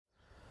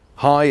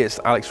Hi, it's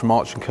Alex from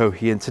Arch & Co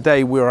here, and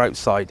today we're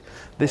outside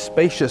this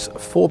spacious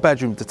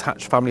 4-bedroom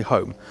detached family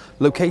home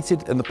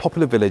located in the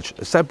popular village of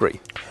Sedbury.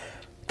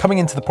 Coming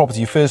into the property,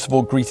 you're first of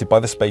all greeted by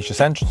the spacious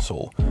entrance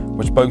hall,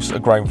 which boasts a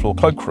ground floor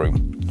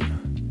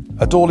cloakroom.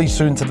 A door leads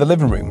through into the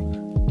living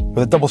room,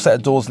 with a double set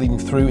of doors leading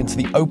through into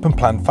the open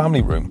plan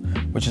family room,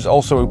 which is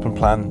also open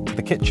plan to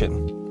the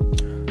kitchen.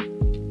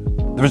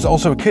 There is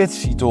also a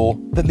courtesy door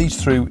that leads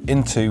through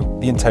into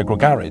the integral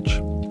garage.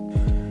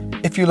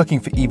 If you're looking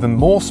for even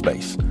more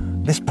space,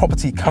 this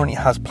property currently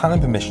has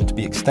planning permission to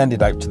be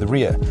extended out to the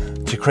rear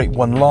to create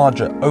one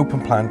larger open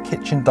plan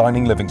kitchen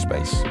dining living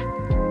space.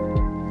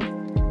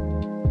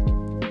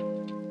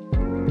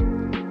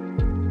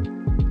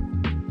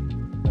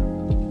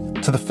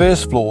 To the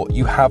first floor,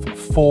 you have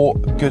 4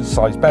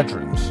 good-sized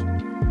bedrooms,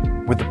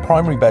 with the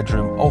primary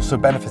bedroom also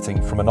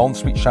benefiting from an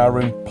ensuite shower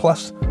room,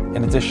 plus,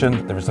 in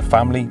addition, there is a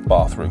family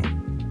bathroom.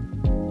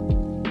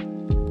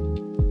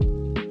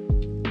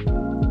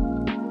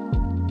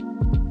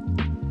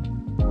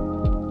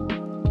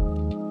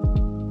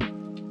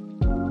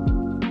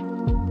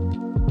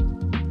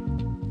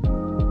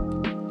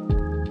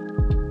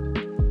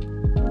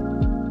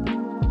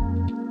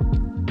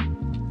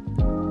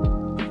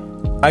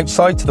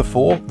 Outside to the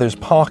fore, there's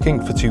parking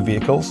for 2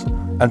 vehicles,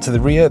 and to the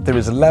rear there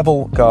is a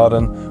level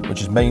garden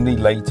which is mainly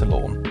laid to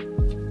lawn.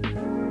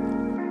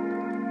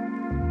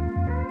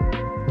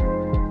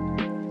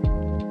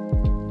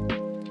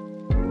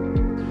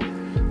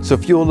 So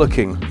if you're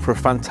looking for a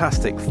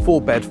fantastic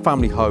 4-bed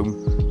family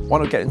home, why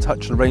not get in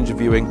touch and arrange a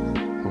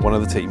viewing with one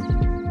of the team.